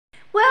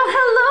Well,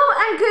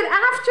 hello and good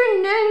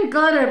afternoon,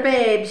 glitter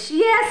babes.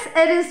 Yes,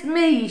 it is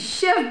me,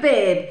 Shiv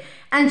Babe,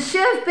 and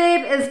Shiv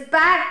Babe is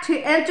back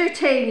to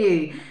entertain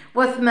you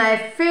with my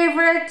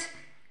favorite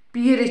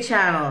beauty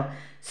channel.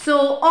 So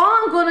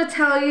all I'm going to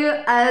tell you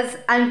is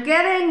I'm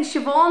getting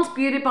Siobhan's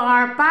Beauty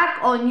Bar back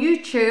on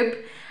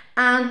YouTube,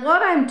 and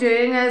what I'm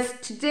doing is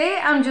today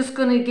I'm just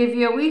going to give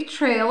you a wee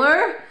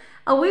trailer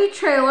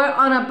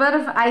on a bit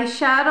of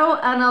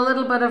eyeshadow and a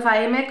little bit of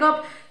eye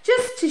makeup,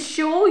 just to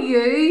show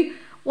you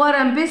what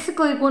I'm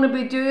basically going to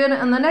be doing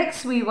in the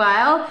next wee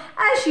while.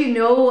 As you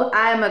know,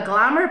 I'm a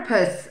glamour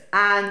puss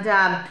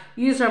and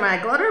these are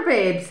my glitter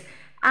babes,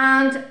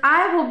 and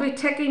I will be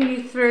taking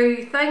you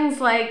through things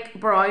like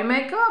brow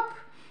makeup,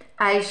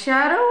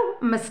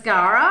 eyeshadow,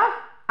 mascara,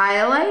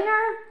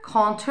 eyeliner,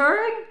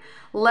 contouring,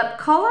 lip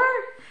color,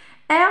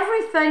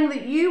 everything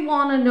that you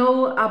want to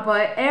know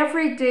about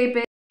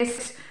everyday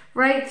basics,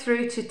 right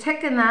through to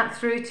taking that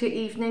through to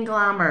evening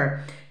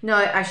glamour. Now,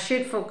 I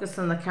should focus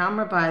on the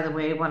camera, by the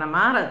way, when I'm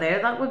at it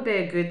there. That would be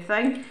a good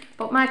thing.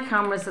 But my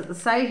camera's at the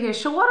side here.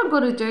 So what I'm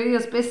going to do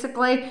is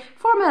basically,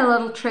 for my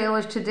little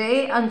trailer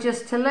today, and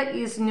just to let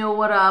you know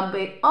what I'll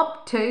be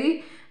up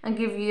to and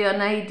give you an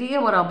idea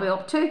what I'll be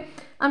up to,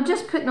 I'm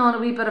just putting on a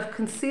wee bit of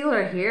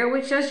concealer here,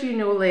 which, as you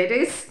know,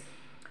 ladies,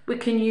 we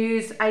can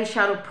use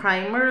eyeshadow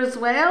primer as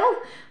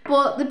well.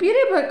 But the beauty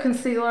about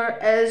concealer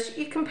is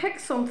you can pick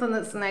something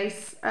that's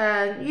nice.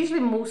 Usually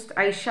most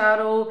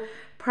eyeshadow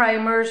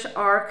primers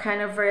are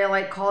kind of very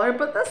light color,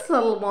 but this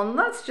little one,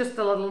 that's just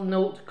a little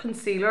note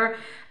concealer,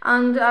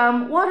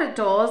 and what it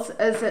does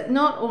is it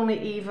not only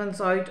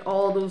evens out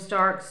all those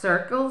dark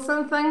circles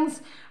and things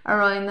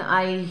around the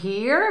eye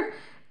here,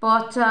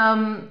 but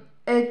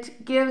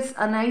it gives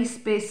a nice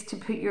base to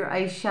put your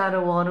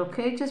eyeshadow on.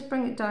 Okay, just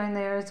bring it down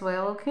there as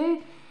well.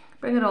 Okay,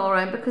 bring it all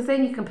around, because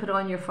then you can put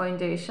on your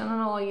foundation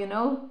and all, you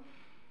know.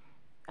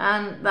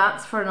 And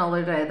that's for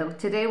another day though.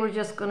 Today we're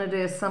just going to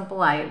do a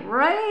simple eye,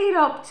 right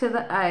up to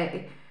the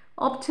eye,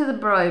 up to the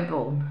brow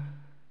bone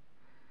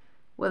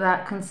with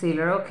that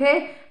concealer.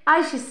 Okay,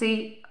 as you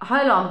see,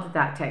 how long did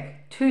that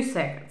take? 2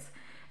 seconds.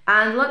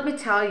 And let me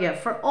tell you,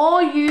 for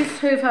all you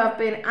who have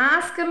been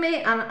asking me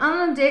and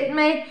inundating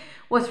me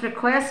with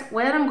requests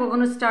when I'm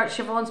going to start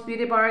Siobhan's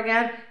Beauty Bar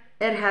again,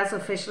 it has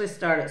officially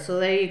started. So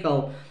there you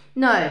go.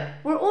 Now,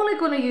 we're only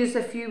going to use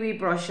a few wee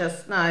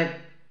brushes. Now,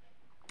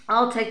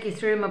 I'll take you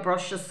through my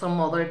brushes some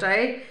other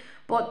day,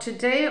 but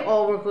today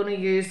all we're going to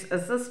use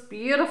is this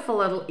beautiful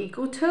little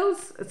Eco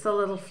Tools. It's a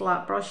little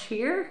flat brush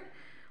here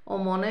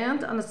on one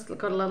end, and it's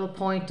got a little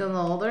point on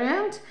the other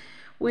end.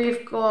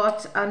 We've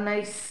got a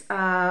nice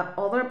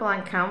other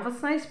blank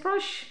canvas nice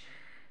brush.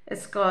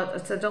 It's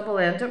a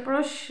double-ended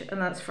brush,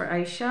 and that's for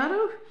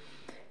eyeshadow.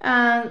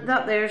 And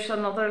that there's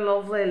another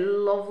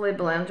lovely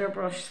blender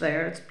brush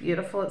there. It's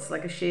beautiful. It's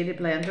like a shady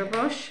blender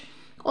brush.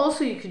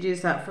 Also, you could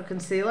use that for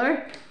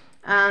concealer.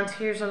 And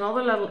here's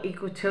another little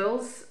Eco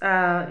Tools.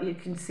 You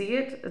can see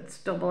it. It's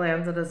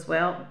double-ended as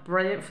well.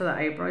 Brilliant for the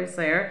eyebrows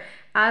there.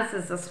 As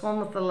is this one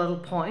with the little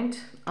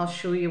point. I'll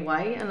show you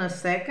why in a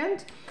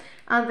second.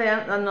 And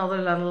then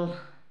another little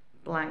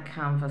blank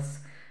canvas.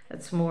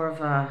 It's more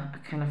of a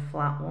kind of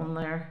flat one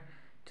there.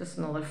 Just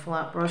another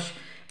flat brush.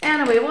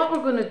 Anyway, what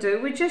we're going to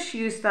do, we just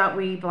use that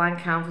wee blank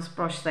canvas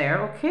brush there,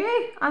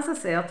 okay? As I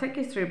say, I'll take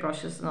you through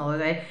brushes another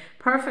day.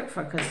 Perfect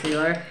for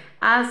concealer,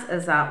 as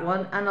is that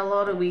one, and a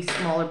lot of wee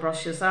smaller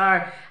brushes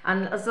are.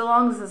 And as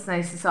long as it's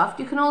nice and soft,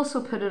 you can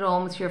also put it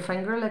on with your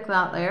finger like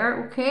that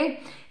there, okay?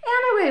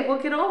 Anyway,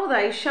 we'll get on with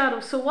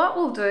eyeshadow. So what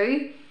we'll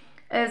do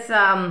is,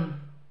 I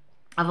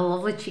have a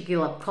lovely cheeky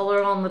lip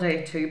colour on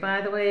today too, by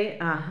the way.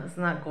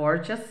 Isn't that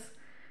gorgeous?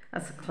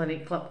 That's a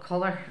Clinique lip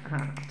colour.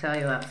 I'll tell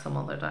you that some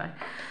other day.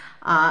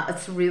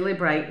 It's really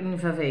bright and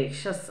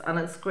vivacious, and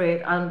it's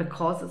great, and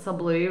because it's a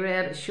bluey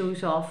red, it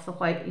shows off the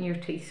white in your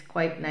teeth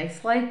quite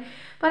nicely.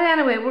 But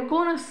anyway, we're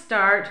going to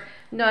start.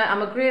 Now,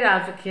 I'm a great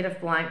advocate of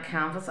blank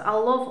canvas. I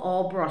love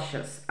all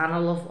brushes, and I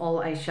love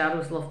all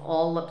eyeshadows, love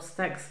all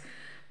lipsticks,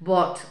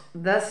 but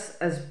this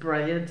is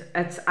brilliant.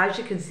 It's, as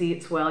you can see,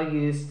 it's well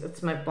used.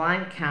 It's my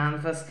blank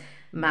canvas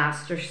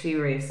master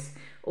series.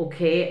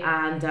 Okay,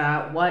 and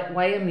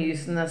why I'm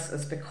using this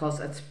is because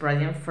it's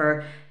brilliant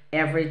for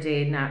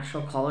everyday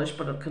natural colors,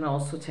 but it can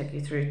also take you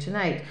through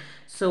tonight.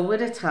 So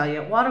would I tell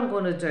you what I'm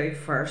going to do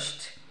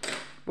first?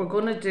 We're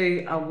going to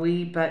do a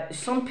wee bit.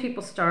 Some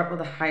people start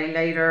with a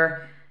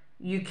highlighter.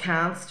 You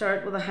can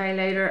start with a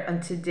highlighter,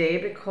 and today,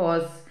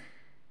 because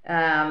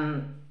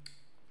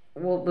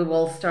we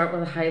will start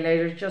with a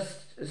highlighter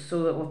just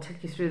so that we'll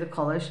take you through the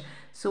colors.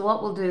 So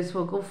what we'll do is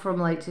we'll go from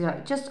light to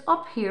dark, just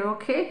up here,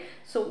 okay?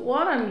 So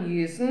what I'm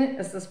using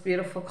is this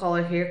beautiful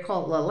color here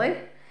called Lily.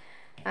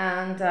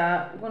 And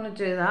I'm going to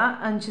do that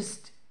and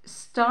just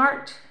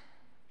start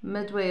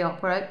midway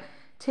up, right?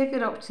 Take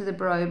it up to the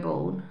brow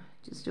bone,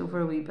 just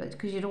over a wee bit,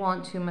 because you don't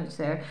want too much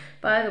there.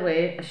 By the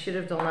way, I should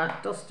have done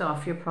that. Dust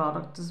off your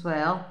product as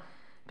well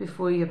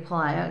before you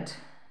apply it.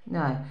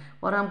 Now,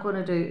 what I'm going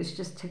to do is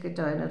just take it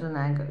down at an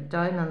angle,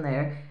 down in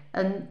there,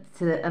 and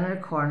to the inner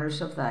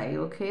corners of the eye,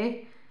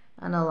 okay?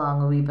 And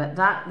along a wee bit.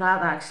 That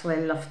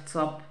actually lifts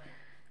up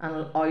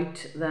and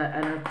out the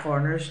inner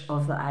corners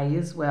of the eye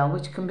as well,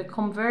 which can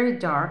become very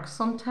dark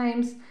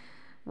sometimes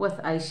with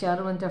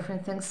eyeshadow and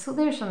different things. So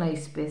there's a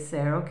nice space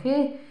there,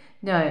 okay?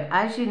 Now,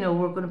 as you know,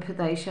 we're going to put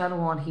the eyeshadow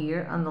on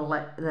here, and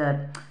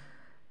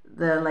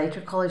the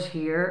lighter colours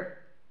here,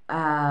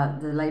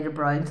 the lighter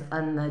browns,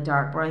 and the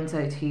dark browns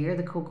out here,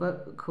 the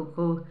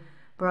cocoa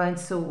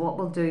browns. So what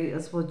we'll do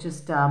is we'll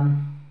just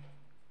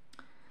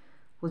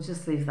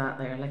leave that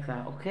there like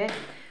that, okay?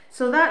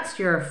 So that's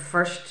your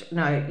first.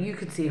 Now you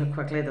can see how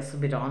quickly this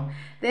will be done.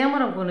 Then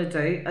what I'm going to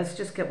do is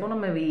just get one of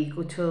my wee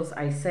Eco Tools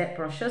eye set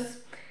brushes,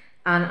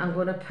 and I'm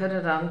going to put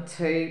it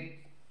onto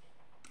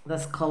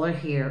this colour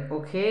here,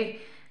 okay?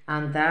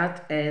 And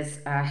that is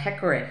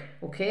Hickory,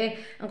 okay?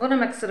 I'm going to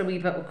mix it a wee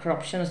bit with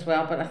Corruption as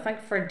well, but I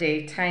think for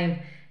daytime,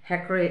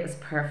 Hickory is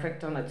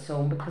perfect on its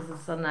own because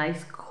it's a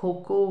nice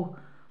cocoa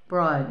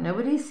brown. Now,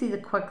 when you see the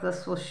quick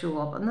this will show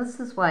up, and this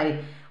is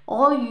why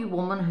all you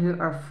women who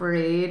are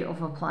afraid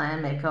of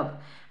applying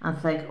makeup and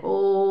think,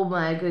 oh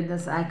my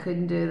goodness, I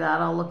couldn't do that,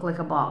 I'll look like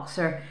a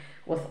boxer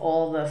with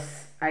all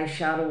this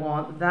eyeshadow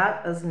on,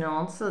 that is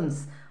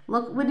nonsense.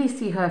 Look, would you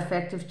see how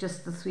effective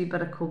just this wee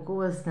bit of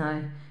cocoa is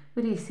now?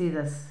 Would you see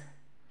this?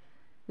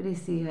 Would you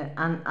see it?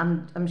 And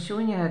I'm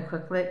showing you how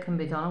quickly it can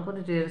be done. I'm going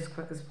to do it as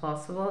quick as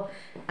possible,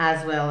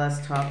 as well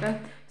as talking.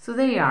 So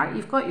there you are.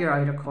 You've got your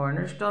outer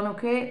corners done,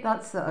 okay?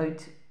 That's the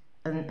out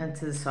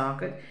into the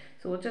socket.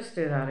 So we'll just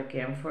do that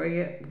again for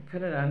you.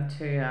 Put it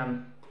onto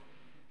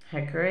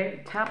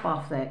Hickory. Tap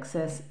off the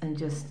excess and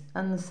just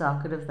in the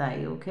socket of the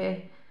eye,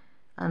 okay?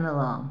 And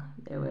along.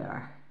 There we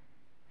are.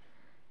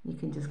 You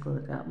can just go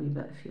like that a wee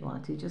bit if you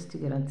want to, just to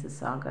get into the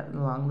socket and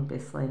along the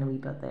baseline a wee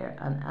bit there,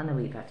 and a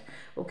wee bit.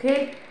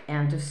 Okay,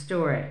 end of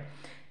story.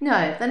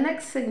 Now, the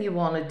next thing you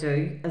want to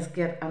do is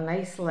get a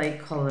nice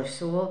light colour.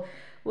 So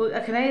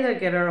I can either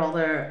get our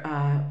other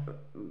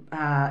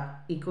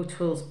Eco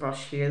Tools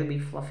brush here, the wee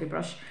fluffy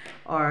brush,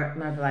 or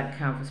my blank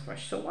canvas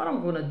brush. So what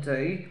I'm going to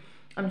do,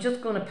 I'm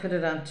just going to put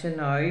it onto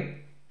now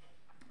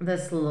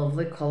this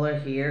lovely colour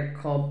here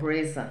called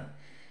Brazen.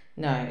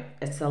 Now,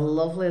 it's a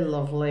lovely,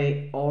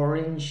 lovely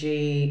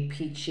orangey,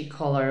 peachy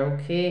colour,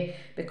 okay?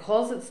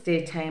 Because it's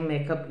daytime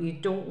makeup, you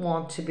don't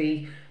want to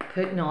be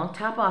putting on,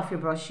 tap off your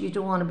brush, you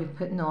don't want to be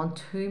putting on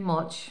too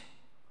much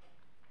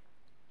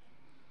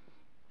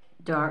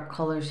dark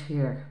colours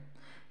here.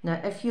 Now,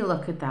 if you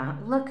look at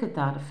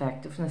that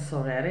effectiveness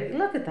already.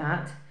 Look at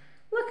that.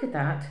 Look at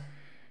that.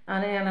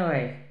 And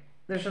anyway,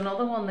 there's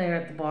another one there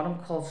at the bottom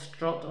called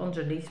Strut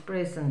underneath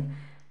Brazen,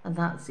 and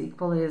that's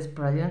equally as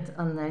brilliant.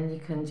 And then you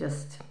can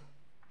just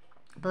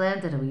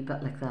blend it a wee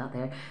bit like that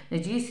there. Now,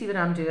 do you see what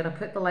I'm doing? I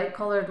put the light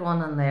coloured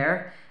one in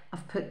there.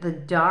 I've put the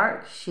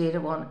dark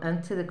shaded one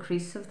into the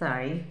crease of the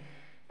eye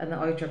and the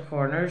outer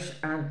corners,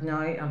 and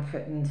now I'm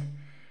putting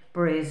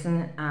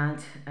Brazen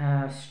and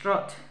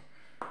Strut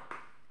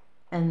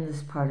in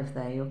this part of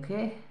the eye,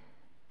 okay?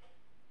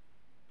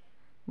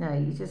 Now,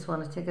 you just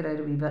want to take it out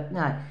a wee bit.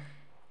 Now,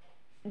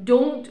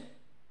 don't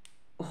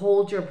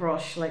hold your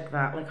brush like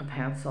that, like a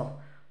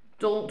pencil.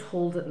 Don't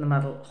hold it in the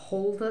middle.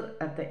 Hold it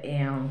at the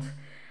end.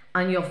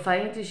 And you'll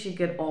find as you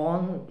get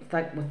on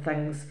with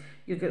things,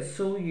 you get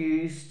so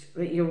used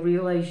that you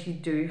realise you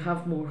do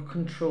have more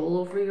control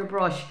over your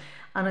brush.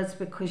 And it's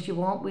because you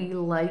want wee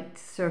light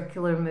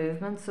circular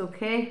movements,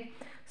 okay?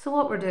 So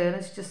what we're doing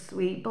is just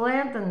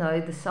blending now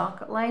the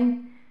socket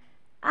line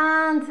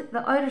and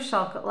the outer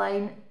socket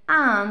line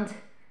and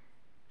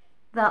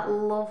that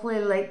lovely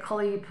light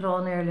colour you put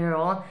on earlier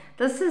on.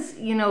 This is,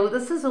 you know,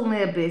 this is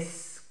only a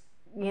base,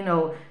 you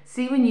know.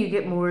 See, when you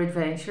get more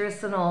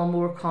adventurous and all,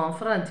 more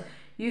confident,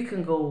 you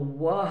can go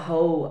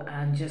whoa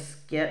and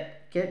just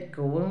get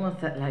going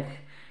with it, like,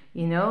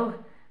 you know.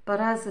 But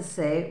as I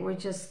say, we're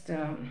just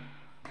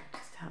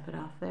tap it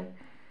off there.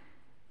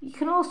 You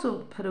can also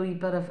put a wee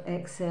bit of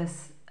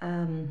excess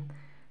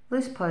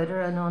loose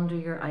powder in under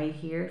your eye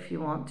here if you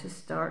want to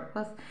start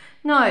with.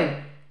 Now,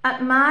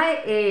 at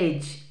my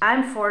age,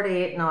 I'm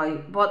 48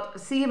 now,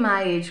 but see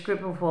my age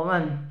group of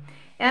women,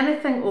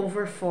 anything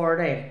over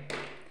 40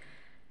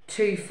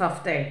 to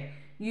 50,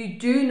 you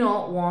do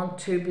not want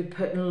to be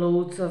putting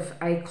loads of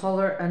eye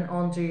colour in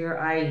under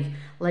your eye,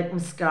 like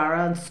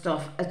mascara and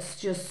stuff. It's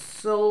just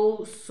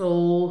so,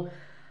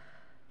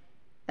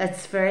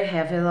 it's very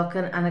heavy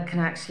looking, and it can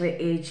actually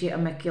age you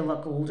and make you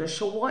look older.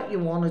 So what you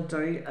want to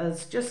do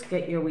is just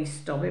get your wee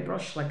stubby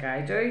brush like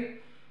I do.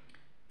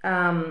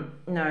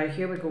 Now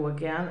here we go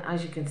again.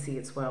 As you can see,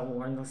 it's well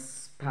worn,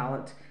 this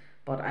palette,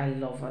 but I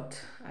love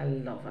it. I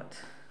love it.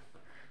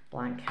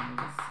 Blank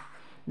canvas.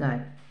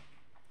 Now,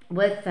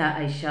 with that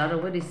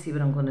eyeshadow, what do you see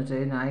what I'm going to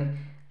do now?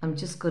 I'm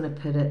just going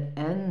to put it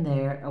in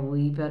there a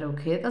wee bit,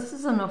 okay? This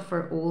is enough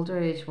for older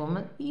age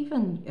women,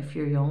 even if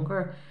you're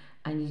younger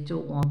and you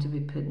don't want to be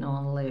putting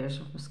on layers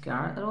of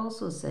mascara. It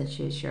also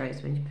accentuates your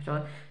eyes when you put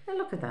on. Now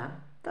look at that.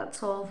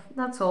 That's all.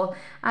 That's all.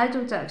 I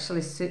don't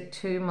actually sit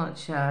too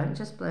much,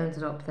 just blend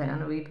it up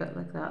then a wee bit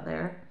like that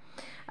there.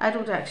 I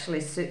don't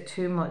actually sit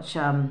too much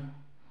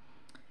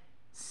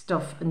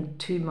stuff and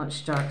too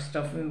much dark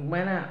stuff. And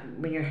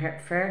when you're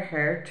fair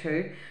hair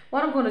too,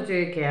 what I'm going to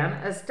do again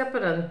is dip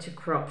it into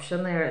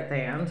corruption there at the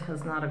end.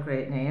 It's not a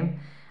great name.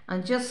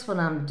 And just when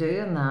I'm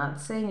doing that,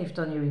 saying you've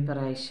done your wee bit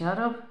of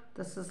eyeshadow,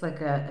 this is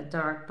like a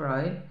dark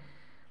brown.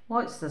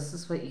 Watch this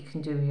is what you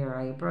can do with your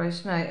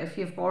eyebrows. Now, if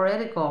you've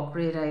already got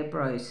great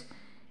eyebrows,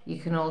 you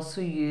can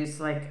also use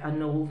like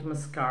an old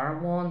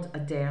mascara wand, a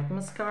dead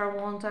mascara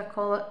wand I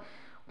call it,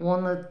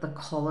 one that the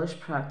colour's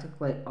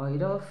practically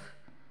out of,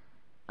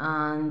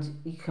 and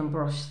you can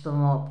brush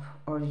them up,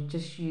 or you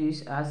just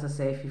use, as I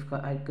say, if you've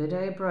got good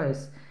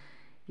eyebrows,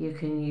 you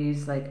can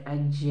use like a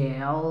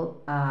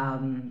gel,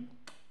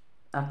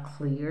 a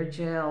clear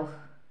gel,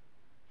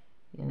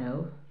 you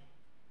know,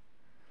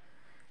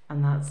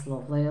 and that's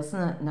lovely,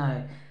 isn't it?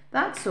 Now,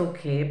 that's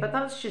okay, but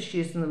that's just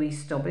using the wee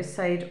stubby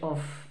side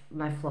of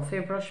my fluffy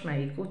brush, my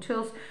Eco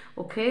Tools,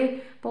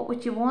 okay? But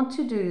what you want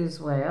to do as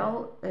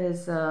well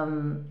is,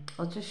 I'll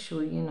just show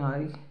you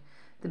now.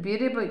 The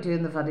beauty about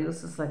doing the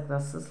videos is like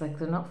this, is like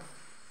they're not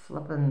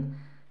flipping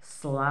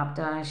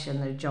slapdash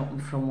and they're jumping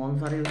from one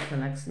video to the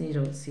next and you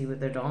don't see what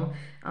they're done.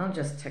 I'm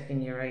just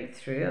taking you right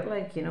through it,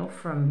 like, you know,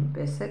 from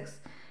basics.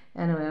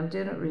 Anyway, I'm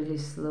doing it really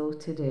slow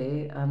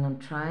today, and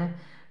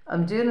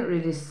I'm doing it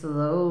really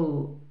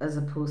slow as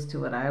opposed to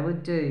what I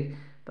would do,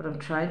 but I'm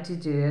trying to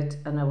do it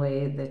in a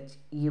way that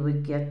you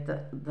would get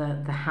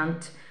the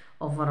hint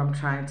of what I'm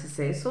trying to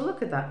say. So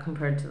look at that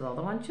compared to the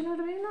other one, do you know what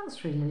I mean?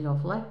 That's really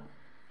lovely.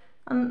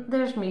 And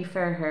there's me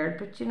fair haired,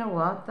 but you know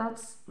what?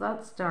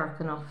 That's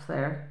dark enough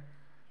there.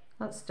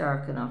 That's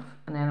dark enough.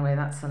 And anyway,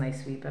 that's a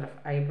nice wee bit of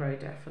eyebrow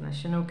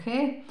definition,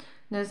 okay?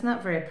 Now, isn't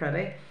that very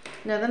pretty?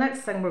 Now, the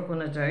next thing we're going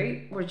to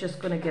do, we're just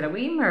going to get a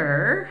wee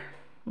mirror,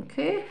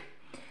 okay?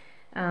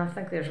 I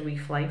think there's a wee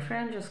fly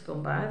friend just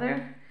going by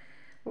there.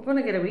 We're going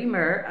to get a wee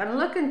mirror and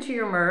look into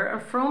your mirror,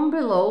 and from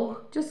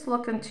below, just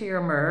look into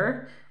your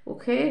mirror,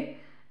 okay?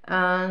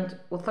 And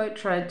without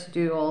trying to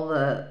do all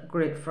the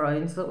great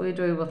frowns that we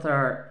do with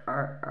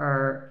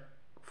our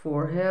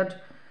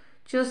forehead,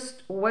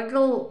 just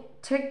wiggle,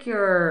 take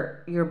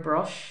your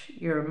brush,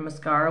 your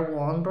mascara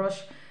wand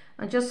brush,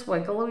 and just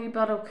wiggle a wee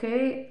bit,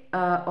 okay,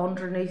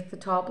 underneath the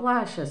top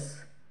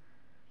lashes.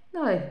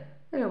 Now,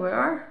 there we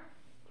are.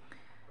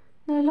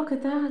 Now look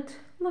at that,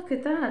 look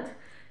at that.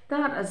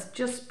 That is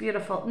just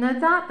beautiful. Now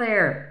that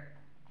there,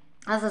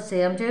 as I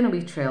say, I'm doing a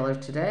wee trailer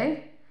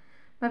today.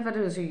 My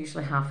videos are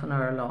usually half an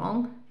hour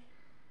long.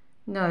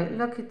 Now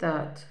look at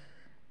that.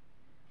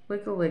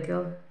 Wiggle,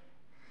 wiggle. Do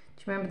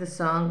you remember the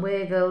song?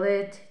 Wiggle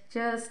it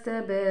just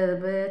a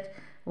bit.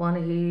 Wanna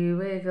hear you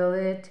wiggle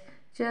it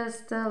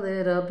just a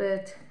little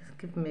bit.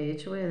 Giving me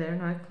age away there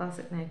now,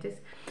 classic 90s.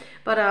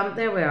 But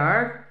there we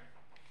are.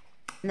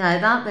 Now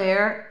that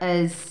there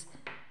is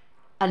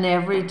an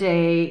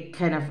everyday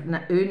kind of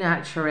au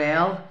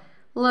naturel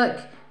look.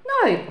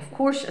 Now, of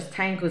course, as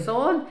time goes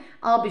on,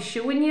 I'll be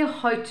showing you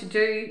how to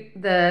do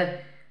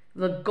the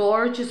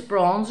gorgeous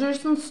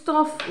bronzers and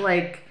stuff,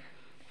 like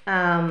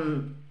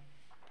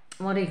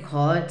what do you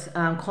call it,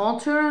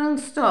 contouring and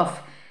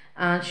stuff,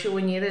 and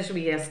showing you. There's a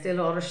wee Estee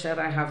Lauder shit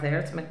I have there.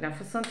 It's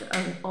magnificent.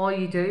 And all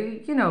you do,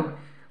 you know,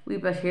 wee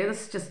bit here,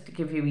 this is just to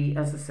give you a wee,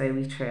 as I say,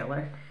 wee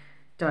trailer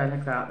down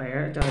like that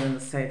there, down on the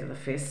side of the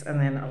face, and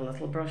then a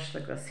little brush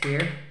like this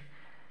here.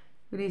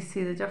 What do you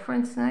see the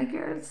difference now,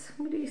 girls?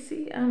 What do you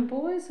see? And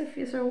boys, if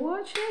you are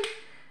watching,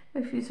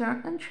 if you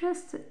are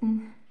interested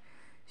in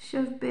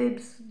Shiv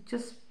Babe's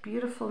just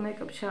beautiful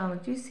makeup channel,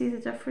 do you see the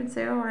difference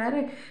there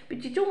already?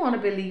 But you don't want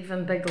to be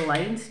leaving big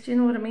lines, do you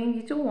know what I mean?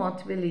 You don't want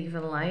to be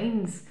leaving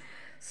lines.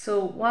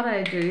 So what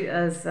I do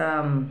is,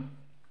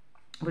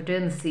 we're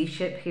doing the C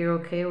shape here,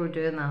 okay? We're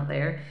doing that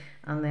there.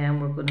 And then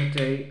we're going to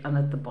do, and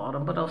at the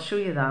bottom, but I'll show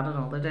you that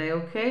another day,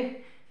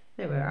 okay?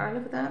 There we are,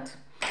 look at that.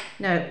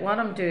 Now, what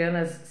I'm doing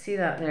is, see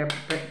that there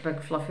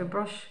big fluffy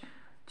brush?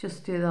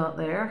 Just do that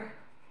there.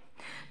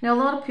 Now,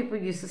 a lot of people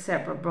use a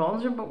separate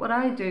bronzer, but what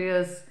I do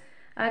is,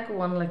 I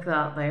go on like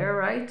that there,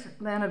 right?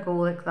 Then I go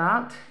like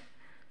that.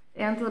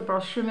 End of the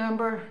brush,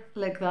 remember?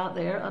 Like that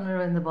there, and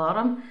around the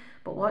bottom.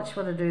 But watch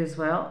what I do as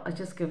well. I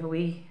just give a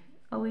wee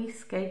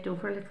skate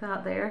over like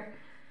that there.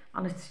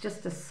 And it's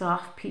just a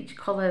soft peach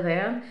colour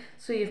then.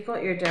 So you've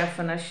got your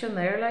definition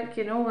there, like,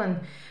 you know.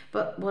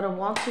 But what I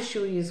want to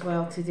show you as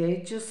well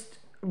today, just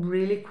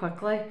really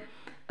quickly,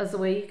 is the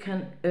way you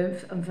can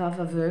oomph and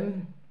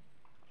va-va-voom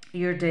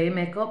your day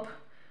makeup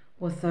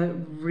without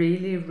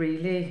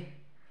really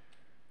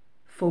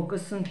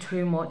focusing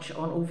too much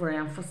on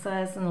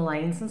overemphasizing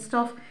lines and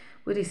stuff.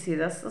 Where do you see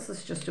this? This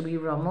is just a wee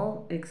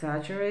Rimmel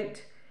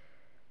Exaggerate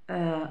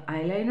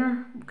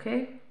eyeliner,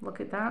 okay?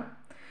 Look at that.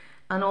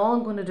 And all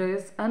I'm going to do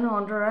is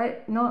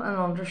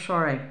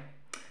sorry.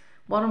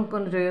 What I'm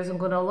going to do is I'm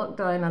going to look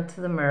down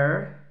into the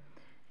mirror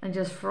and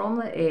just from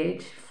the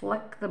edge,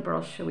 flick the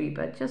brush a wee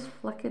bit. Just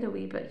flick it a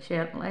wee bit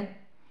gently.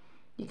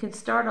 You can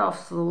start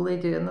off slowly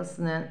doing this,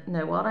 and then,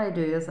 now what I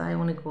do is I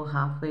only go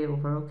halfway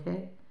over,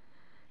 okay?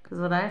 Because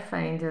what I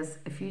find is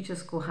if you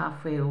just go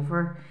halfway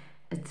over,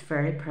 it's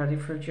very pretty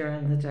for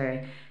during the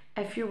day.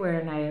 If you're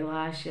wearing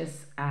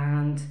eyelashes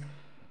and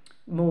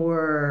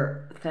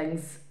more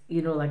things,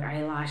 you know, like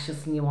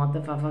eyelashes, and you want the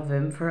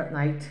va-va-voom for at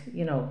night,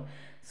 you know.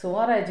 So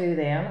what I do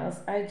then is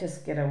I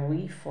just get a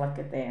wee flick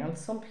at the end.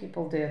 Some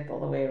people do it the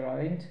other way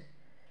around.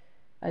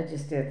 I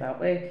just do it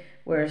that way,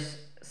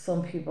 whereas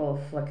some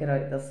people flick it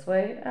out this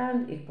way,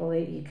 and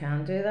equally you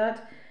can do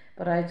that.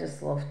 But I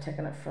just love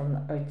taking it from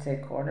the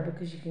outside corner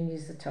because you can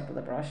use the tip of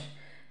the brush.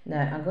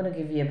 Now I'm going to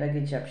give you a big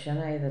Egyptian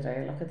eye of the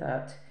day, look at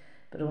that,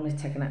 but only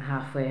taking it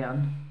halfway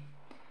in.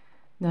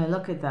 Now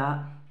look at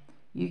that,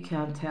 you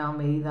can't tell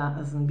me that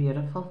isn't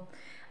beautiful.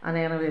 And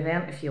anyway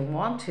then, if you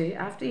want to,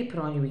 after you put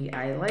on your wee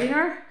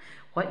eyeliner,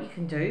 what you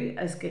can do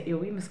is get your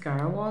wee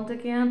mascara wand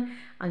again,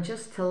 and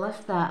just to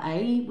lift that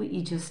eye, what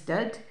you just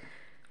did.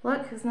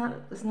 Look, isn't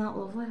that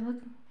lovely?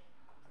 Look.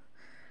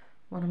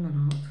 What am I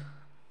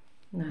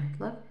not? Now,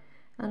 look,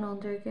 and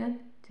under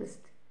again. Just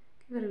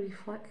give it a wee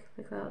flick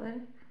like that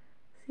there.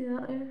 See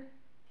that there?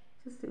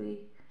 Just a wee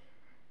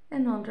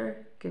in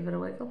under, give it a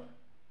wiggle.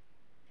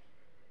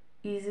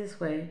 Easiest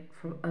way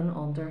from in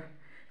under.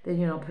 Then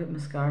you're not putting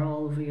mascara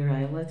all over your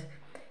eyelid.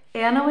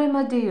 Anyway,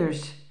 my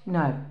dears,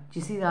 now, do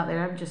you see that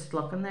there? I'm just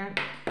looking there.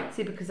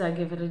 See, because I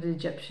give it an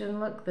Egyptian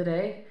look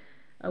today,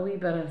 a wee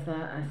bit of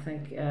that, I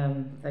think,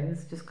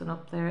 thing's just gone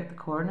up there at the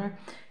corner.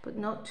 But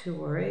not to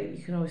worry,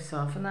 you can always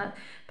soften that.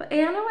 But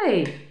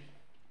anyway,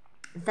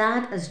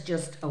 that is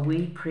just a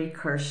wee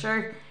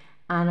precursor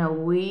and a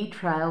wee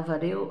trial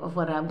video of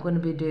what I'm going to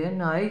be doing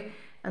now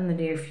in the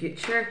near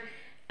future.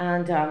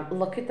 And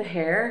look at the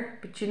hair,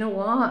 but you know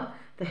what?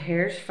 The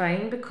hair's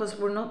fine because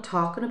we're not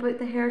talking about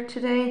the hair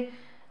today.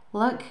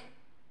 Look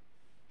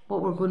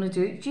what we're going to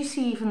do. Do you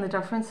see even the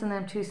difference in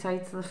them two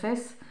sides of the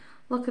face?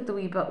 Look at the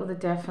wee bit with the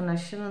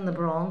definition and the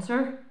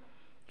bronzer.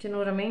 Do you know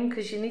what I mean?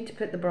 Because you need to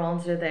put the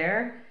bronzer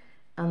there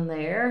and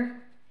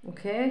there,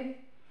 okay?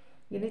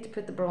 You need to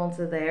put the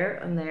bronzer there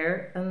and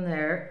there and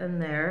there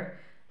and there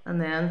and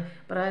then,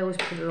 but I always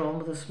put it on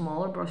with a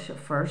smaller brush at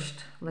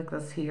first, like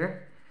this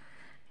here,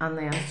 and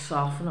then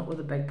soften it with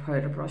a big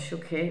powder brush,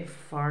 okay?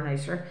 Far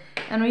nicer.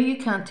 Anyway, you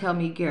can't tell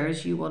me,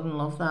 girls, you wouldn't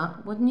love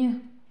that, wouldn't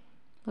you?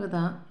 Look at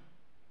that.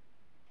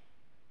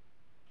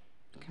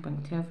 I can bring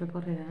it to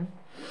everybody then.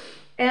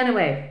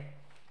 Anyway,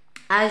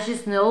 as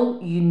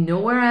you know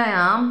where I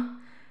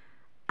am.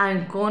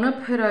 I'm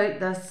gonna put out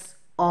this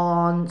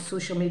on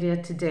social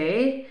media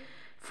today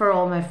for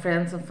all my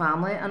friends and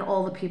family and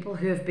all the people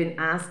who have been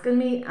asking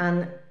me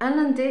and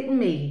inundating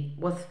me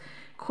with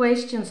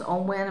questions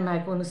on when am I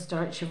going to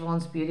start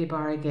Siobhan's Beauty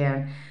Bar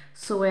again.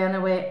 So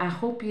anyway, I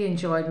hope you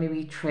enjoyed my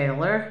wee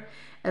trailer.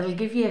 It'll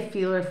give you a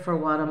feeler for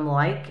what I'm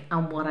like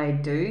and what I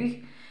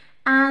do,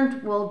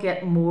 and we'll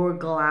get more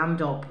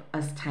glammed up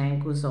as time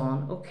goes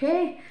on,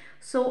 okay?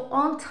 So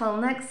until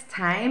next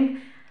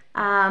time,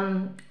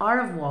 au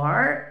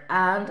revoir,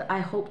 and I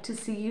hope to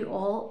see you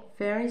all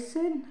very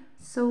soon.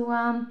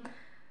 So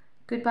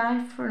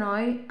goodbye for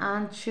now,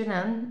 and tune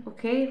in,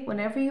 okay,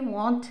 whenever you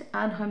want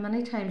and how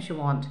many times you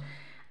want.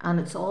 And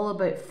it's all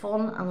about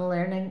fun and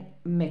learning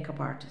makeup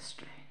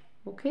artistry.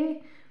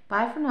 Okay,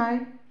 bye for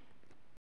now.